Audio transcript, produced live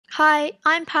Hi,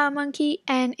 I'm PowerMonkey,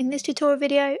 and in this tutorial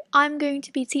video I'm going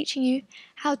to be teaching you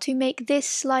how to make this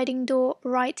sliding door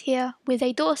right here with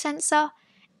a door sensor,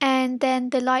 and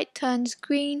then the light turns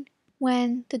green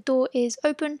when the door is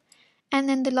open, and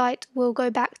then the light will go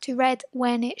back to red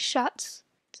when it shuts.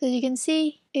 So you can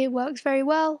see it works very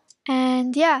well.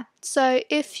 And yeah, so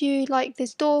if you like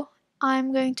this door,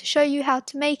 I'm going to show you how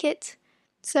to make it.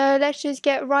 So let's just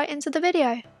get right into the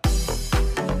video.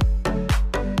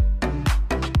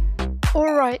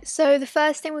 Alright, so the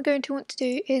first thing we're going to want to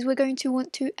do is we're going to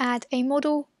want to add a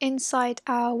model inside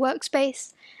our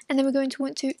workspace, and then we're going to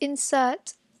want to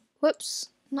insert,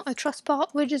 not a truss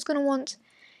part, we're just going to want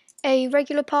a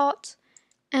regular part,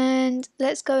 and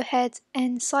let's go ahead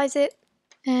and size it.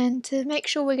 And to make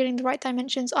sure we're getting the right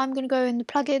dimensions, I'm going to go in the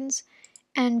plugins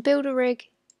and build a rig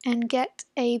and get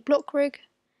a block rig,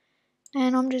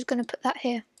 and I'm just going to put that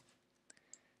here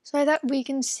so that we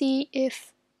can see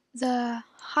if the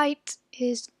height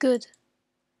is good.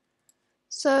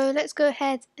 So let's go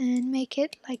ahead and make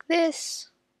it like this,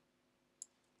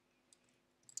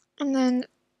 and then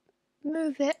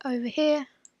move it over here.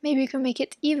 Maybe we can make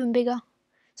it even bigger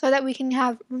so that we can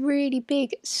have really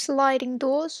big sliding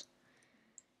doors.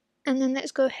 And then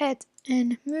let's go ahead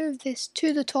and move this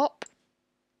to the top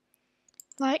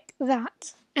like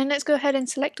that. And let's go ahead and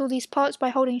select all these parts by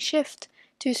holding shift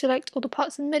to select all the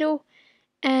parts in the middle.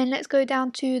 And let's go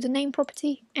down to the name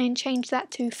property and change that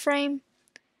to frame.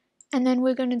 And then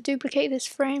we're going to duplicate this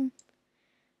frame,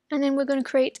 and then we're going to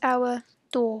create our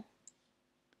door.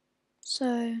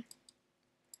 So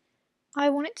I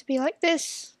want it to be like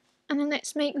this, and then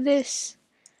let's make this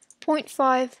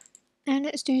 0.5, and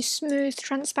let's do smooth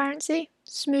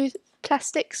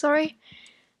plastic,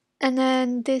 and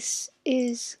then this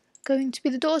is going to be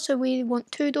the door, so we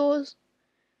want 2 doors,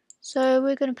 so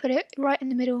we're going to put it right in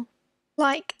the middle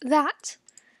like that.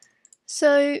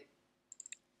 So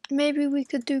maybe we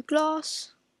could do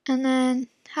glass and then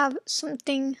have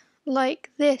something like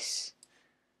this,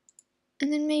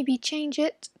 and then maybe change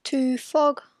it to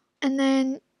fog, and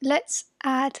then let's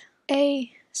add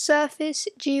a surface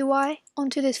GUI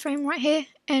onto this frame right here,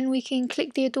 and we can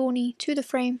click the Adorni to the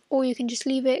frame, or you can just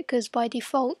leave it because by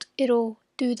default it'll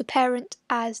do the parent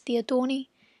as the Adorni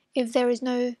if there is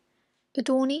no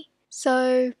Adorni.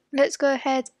 So let's go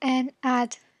ahead and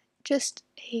add just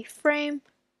a frame,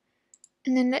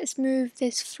 and then let's move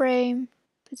this frame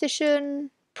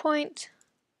position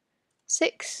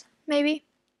 0.6 maybe,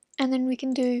 and then we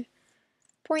can do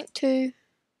 0.2,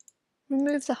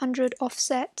 remove the 100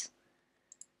 offset,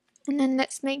 and then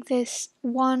let's make this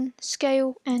 1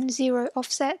 scale and 0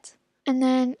 offset, and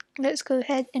then let's go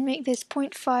ahead and make this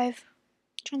 0.5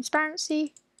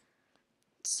 transparency.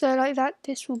 So like that,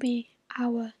 this will be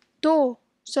our door.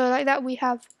 So like that we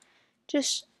have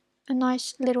just a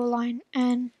nice little line,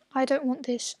 and I don't want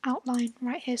this outline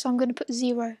right here, so I'm going to put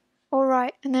 0.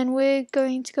 Alright, and then we're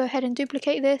going to go ahead and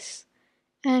duplicate this,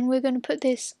 and we're going to put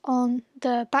this on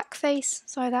the back face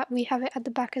so that we have it at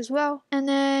the back as well. And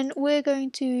then we're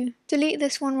going to delete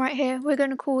this one right here. We're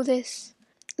going to call this,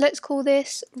 let's call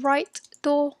this right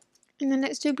door, and then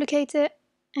let's duplicate it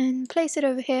and place it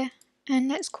over here, and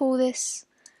let's call this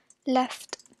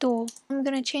left door. I'm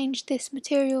going to change this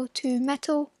material to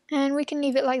metal, and we can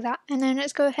leave it like that. And then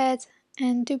let's go ahead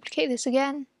and duplicate this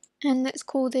again, and let's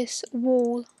call this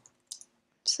wall.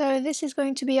 So this is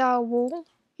going to be our wall.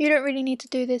 You don't really need to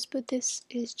do this, but this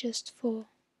is just for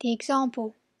the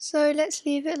example. So let's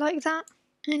leave it like that,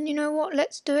 and you know what,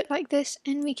 let's do it like this,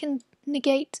 and we can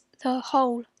negate the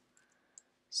hole.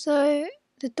 So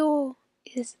the door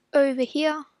is over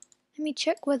here. Let me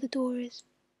check where the door is.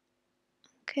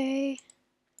 Okay,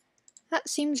 that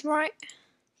seems right.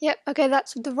 Yep, okay,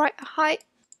 that's the right height.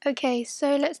 Okay,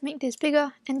 so let's make this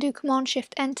bigger and do Command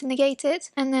Shift N to negate it,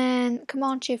 and then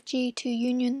Command Shift G to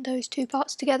union those two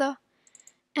parts together.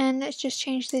 And let's just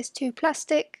change this to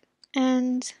plastic,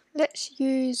 and let's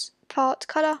use part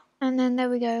color, and then there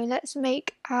we go. Let's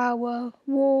make our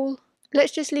wall.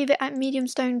 Let's just leave it at medium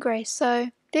stone grey.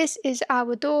 So this is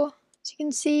our door. So you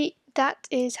can see that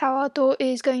is how our door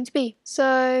is going to be.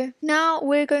 So now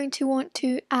we're going to want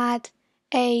to add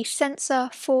a sensor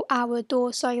for our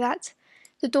door so that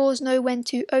the doors know when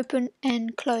to open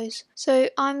and close. So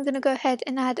I'm going to go ahead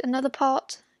and add another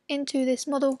part into this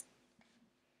model,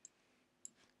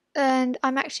 and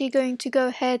I'm actually going to go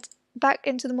ahead back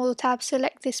into the model tab,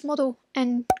 select this model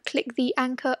and click the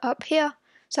anchor up here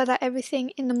so that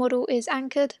everything in the model is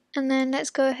anchored. And then let's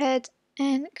go ahead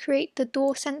and create the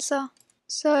door sensor.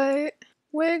 So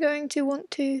we're going to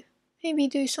want to maybe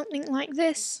do something like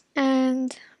this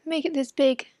and make it this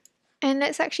big, and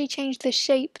let's actually change the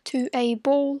shape to a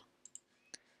ball.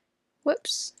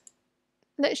 Whoops,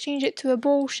 let's change it to a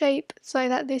ball shape so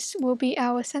that this will be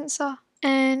our sensor.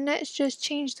 And let's just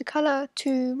change the color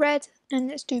to red, and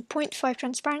let's do 0.5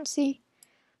 transparency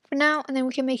for now, and then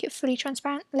we can make it fully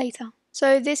transparent later.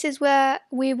 So this is where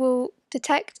we will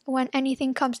detect when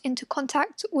anything comes into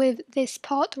contact with this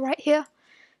part right here.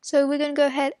 So we're going to go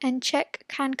ahead and check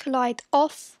can collide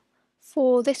off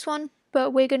for this one,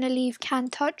 but we're going to leave can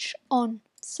touch on.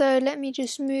 So let me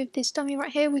just move this dummy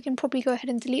right here. We can probably go ahead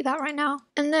and delete that right now.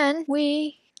 And then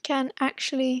we can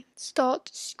actually start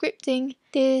scripting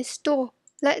this door.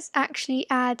 Let's actually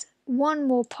add one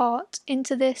more part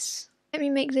into this. Let me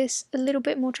make this a little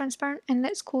bit more transparent, and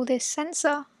let's call this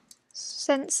sensor.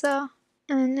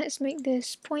 And let's make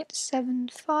this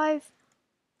 0.75.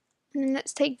 And then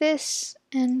let's take this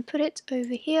and put it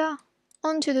over here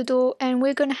onto the door, and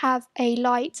we're going to have a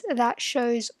light that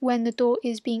shows when the door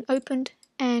is being opened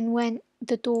and when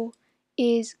the door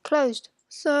is closed.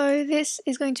 So this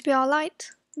is going to be our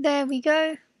light. There we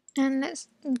go. And let's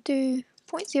do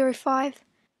 0.05,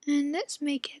 and let's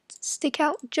make it stick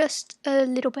out just a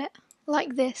little bit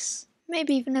like this,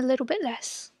 maybe even a little bit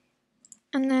less.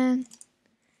 And then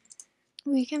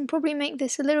we can probably make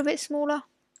this a little bit smaller,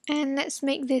 and let's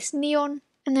make this neon,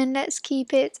 and then let's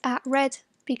keep it at red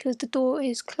because the door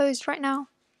is closed right now.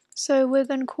 So we're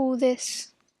going to call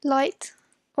this light.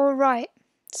 Alright,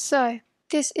 so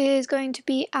this is going to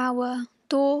be our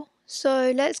door.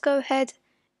 So let's go ahead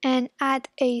and add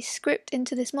a script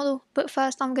into this model, but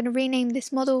first I'm going to rename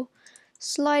this model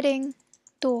sliding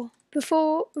door.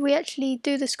 Before we actually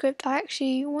do the script, I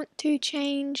actually want to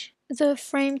change the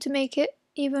frame to make it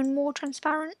even more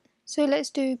transparent. So let's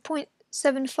do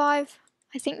 0.75.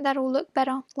 I think that'll look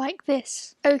better like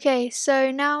this. Okay,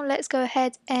 so now let's go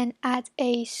ahead and add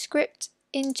a script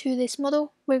into this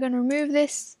model. We're going to remove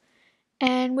this,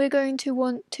 and we're going to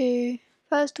want to,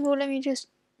 first of all, let me just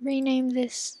rename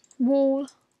this wall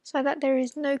so that there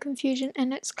is no confusion, and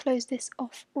let's close this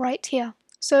off right here.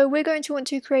 So we're going to want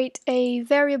to create a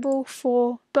variable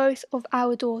for both of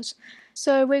our doors.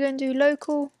 So we're going to do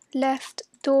local left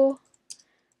door,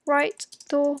 right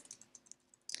door.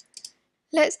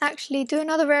 Let's actually do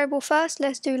another variable first.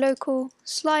 Let's do local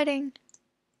sliding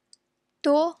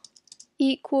door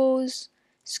equals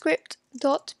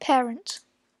script.parent.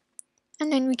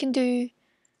 And then we can do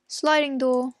sliding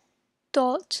door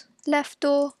dot left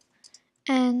door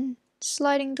and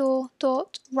sliding door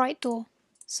dot right door.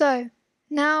 So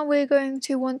now we're going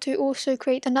to want to also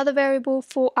create another variable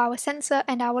for our sensor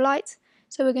and our light.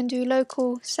 So we're going to do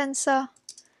local sensor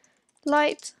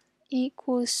light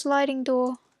equals sliding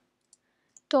door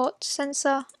dot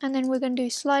sensor, and then we're going to do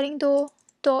sliding door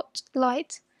dot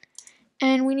light.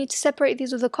 And we need to separate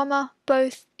these with a comma,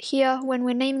 both here when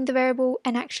we're naming the variable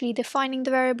and actually defining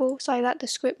the variable, so that the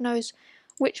script knows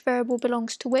which variable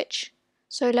belongs to which.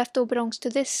 So left door belongs to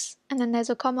this, and then there's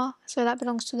a comma, so that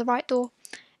belongs to the right door.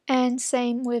 And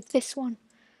same with this one.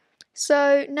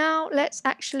 So now let's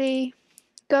actually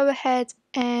go ahead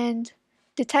and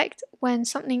detect when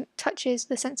something touches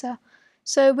the sensor.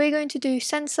 So we're going to do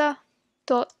sensor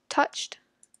dot touched,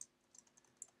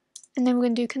 and then we're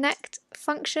going to do connect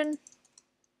function,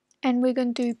 and we're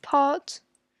going to do part.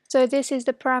 So this is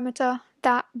the parameter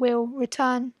that will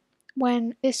return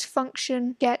when this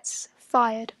function gets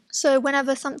fired. So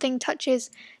whenever something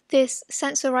touches this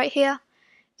sensor right here,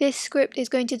 this script is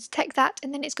going to detect that,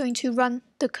 and then it's going to run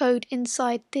the code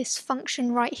inside this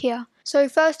function right here. So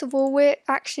first of all, we're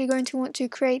actually going to want to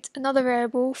create another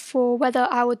variable for whether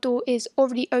our door is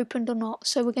already opened or not.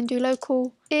 So we're going to do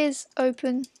local is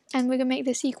open, and we're going to make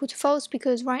this equal to false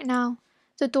because right now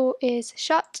the door is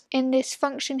shut. In this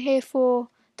function here for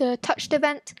the touched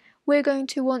event, we're going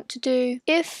to want to do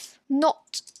if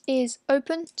not is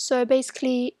open. So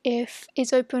basically if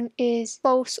is open is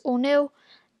false or nil,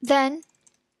 then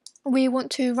we want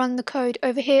to run the code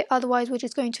over here, otherwise we're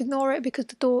just going to ignore it because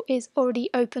the door is already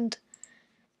opened.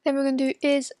 Then we're going to do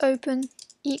is open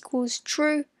equals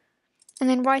true, and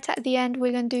then right at the end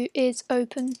we're going to do is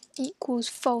open equals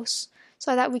false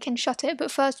so that we can shut it.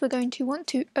 But first we're going to want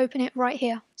to open it right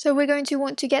here. So we're going to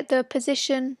want to get the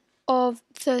position of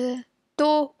the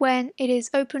door when it is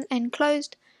open and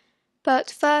closed,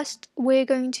 but first we're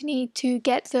going to need to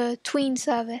get the tween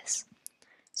service.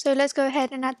 So let's go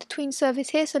ahead and add the tween service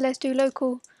here. So let's do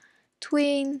local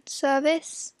tween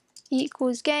service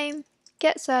equals game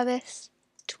get service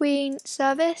tween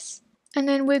service, and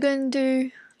then we're going to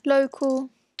do local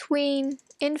tween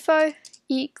info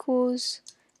equals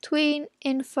tween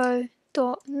info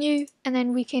dot new, and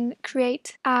then we can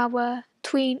create our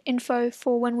tween info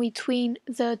for when we tween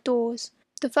the doors.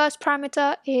 The first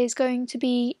parameter is going to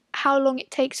be how long it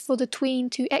takes for the tween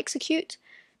to execute.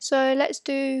 So let's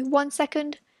do 1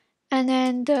 second, and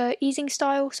then the easing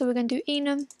style. So we're going to do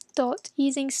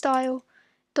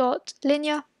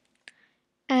enum.easingstyle.linear,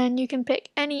 and you can pick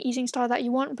any easing style that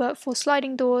you want, but for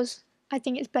sliding doors I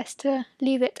think it's best to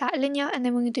leave it at linear. And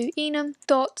then we're going to do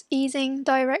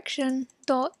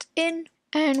enum.easingDirection.in,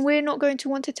 and we're not going to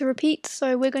want it to repeat,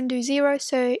 so we're going to do 0,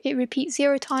 so it repeats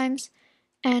 0 times,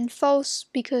 and false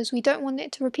because we don't want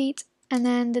it to repeat, and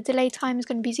then the delay time is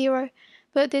going to be 0,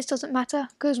 but this doesn't matter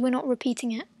because we're not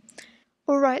repeating it.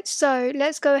 Alright, so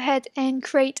let's go ahead and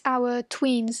create our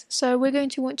tweens. So we're going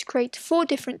to want to create 4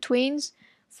 different tweens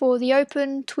for the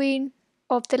open tween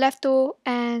of the left door,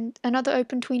 and another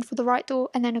open tween for the right door,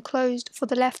 and then a closed for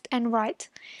the left and right.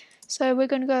 So we're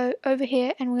going to go over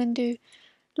here and we're going to do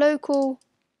local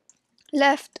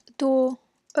left door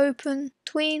open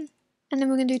tween, and then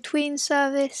we're going to do tween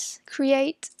service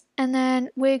create, and then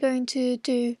we're going to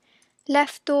do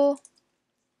left door,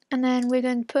 and then we're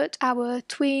going to put our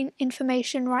tween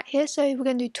information right here. So we're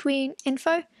going to do tween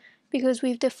info because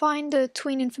we've defined the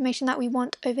tween information that we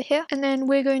want over here. And then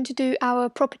we're going to do our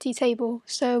property table.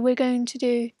 So we're going to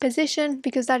do position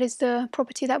because that is the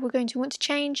property that we're going to want to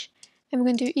change. And we're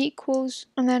going to do equals,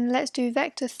 and then let's do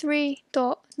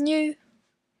vector3.new,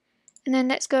 and then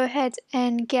let's go ahead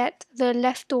and get the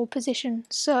left door position.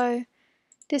 So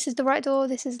this is the right door,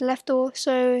 this is the left door.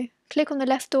 So click on the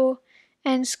left door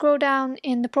and scroll down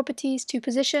in the properties to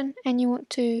position, and you want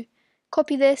to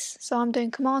copy this. So I'm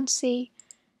doing Command C,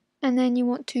 and then you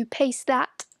want to paste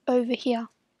that over here.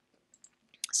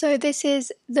 So this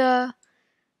is the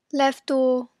left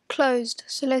door closed.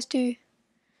 So let's do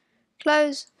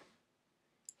close,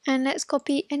 and let's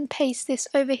copy and paste this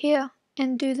over here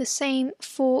and do the same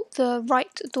for the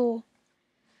right door.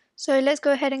 So let's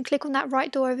go ahead and click on that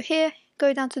right door over here,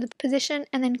 go down to the position,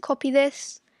 and then copy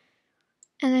this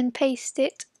and then paste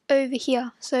it over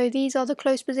here. So these are the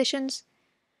closed positions,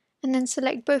 and then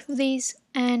select both of these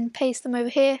and paste them over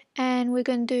here, and we're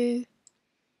going to do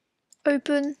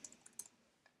open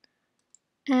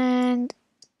and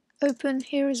open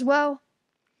here as well,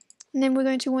 and then we're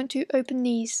going to want to open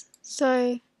these.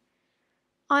 So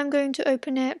I'm going to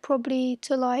open it probably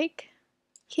to like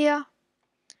here,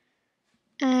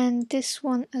 and this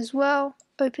one as well,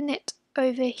 open it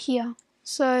over here.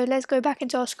 So let's go back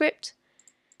into our script.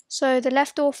 So the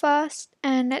left door first,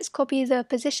 and let's copy the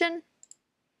position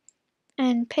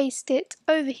and paste it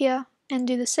over here, and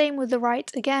do the same with the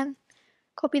right again.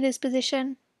 Copy this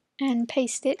position and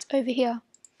paste it over here.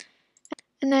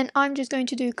 And then I'm just going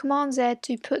to do Command Z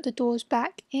to put the doors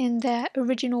back in their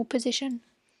original position.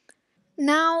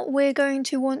 Now we're going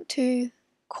to want to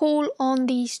call on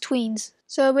these tweens.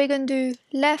 So we're going to do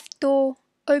left door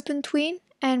open tween,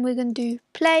 and we're going to do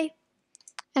play,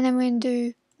 and then we're going to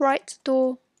do right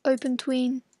door open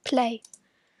tween play.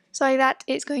 So like that,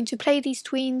 it's going to play these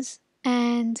tweens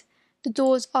and the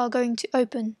doors are going to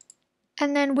open.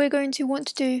 And then we're going to want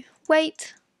to do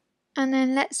wait, and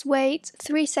then let's wait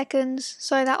 3 seconds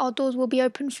so that our doors will be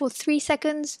open for 3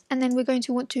 seconds, and then we're going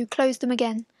to want to close them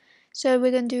again. So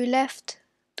we're going to do left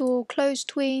door close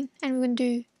tween, and we're going to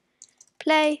do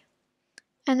play,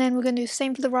 and then we're going to do the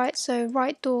same for the right. So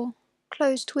right door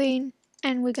close tween,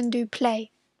 and we're going to do play.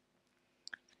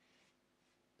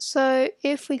 So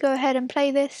if we go ahead and play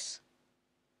this,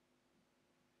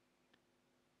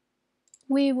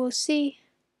 we will see.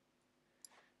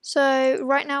 So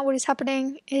right now what is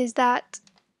happening is that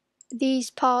these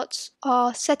parts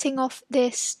are setting off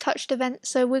this touched event.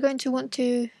 So we're going to want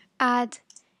to add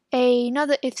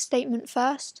another if statement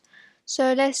first.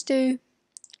 So let's do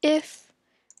if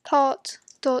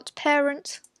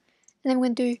part.parent, and then we're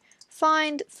going to do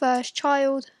find first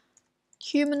child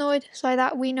humanoid, so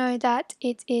that we know that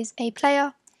it is a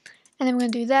player, and then we're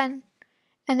going to do then,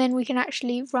 and then we can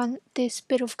actually run this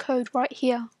bit of code right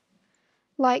here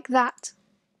like that.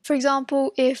 For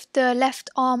example, if the left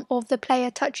arm of the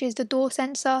player touches the door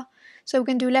sensor, so we're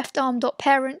going to do left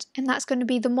arm.parent, and that's going to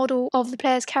be the model of the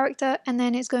player's character, and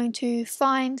then it's going to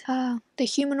find the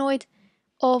humanoid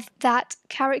of that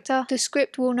character. The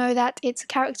script will know that it's a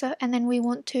character, and then we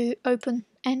want to open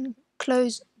and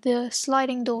close the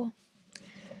sliding door.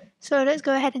 So let's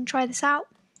go ahead and try this out.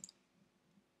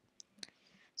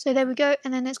 So there we go,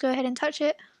 and then let's go ahead and touch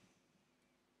it.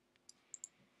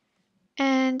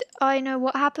 And I know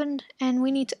what happened, and we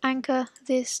need to anchor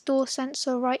this door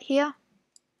sensor right here.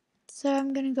 So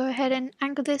I'm going to go ahead and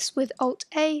anchor this with Alt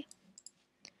A.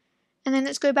 And then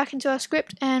let's go back into our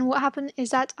script, and what happened is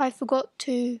that I forgot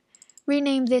to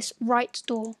rename this right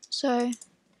door. So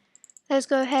let's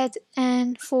go ahead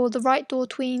and for the right door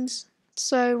tweens,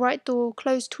 so right door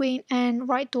closed tween and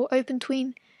right door open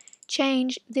tween,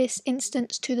 change this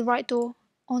instance to the right door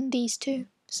on these two.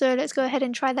 So let's go ahead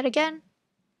and try that again.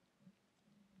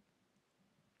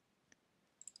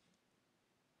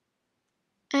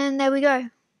 And there we go.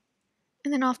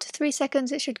 And then after 3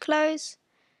 seconds it should close.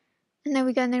 And there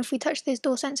we go. And then if we touch this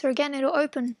door sensor again, it'll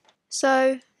open.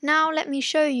 So now let me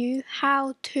show you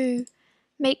how to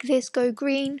make this go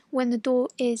green when the door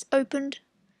is opened.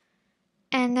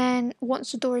 And then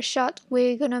once the door is shut,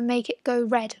 we're going to make it go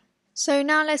red. So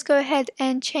now let's go ahead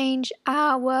and change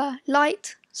our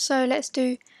light. So let's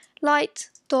do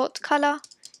light.color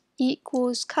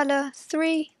equals color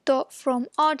 3 dot from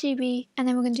RGB, and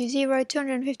then we're going to do 0,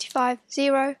 255,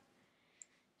 0.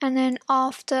 And then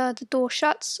after the door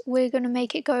shuts, we're going to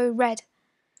make it go red.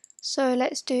 So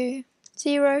let's do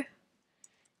 0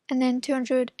 and then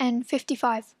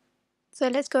 255. So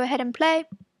let's go ahead and play.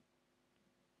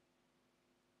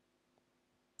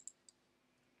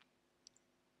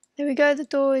 There we go, the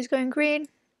door is going green,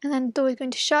 and then the door is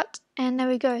going to shut, and there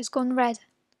we go, it's gone red.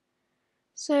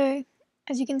 So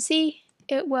as you can see,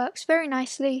 it works very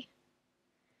nicely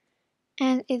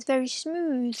and it's very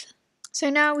smooth. So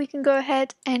now we can go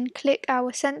ahead and click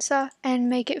our sensor and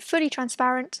make it fully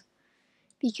transparent,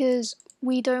 because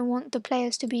we don't want the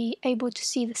players to be able to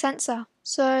see the sensor.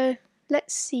 So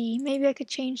let's see, maybe I could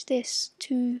change this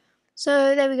to...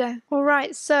 So there we go.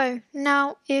 Alright, so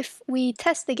now if we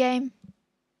test the game,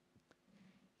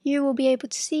 you will be able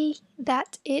to see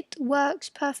that it works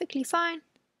perfectly fine.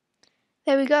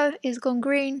 There we go, it's gone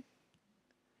green,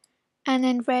 and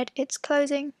then red it's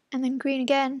closing, and then green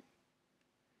again,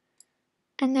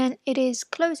 and then it is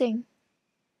closing.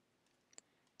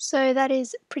 So that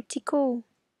is pretty cool.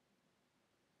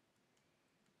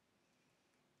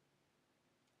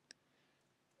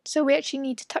 So we actually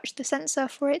need to touch the sensor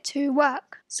for it to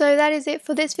work. So that is it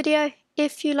for this video.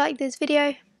 If you like this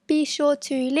video, be sure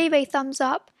to leave a thumbs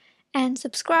up and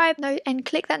subscribe and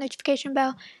click that notification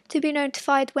bell to be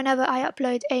notified whenever I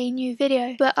upload a new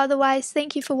video. But otherwise,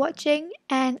 thank you for watching,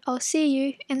 and I'll see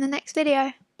you in the next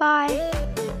video.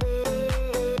 Bye!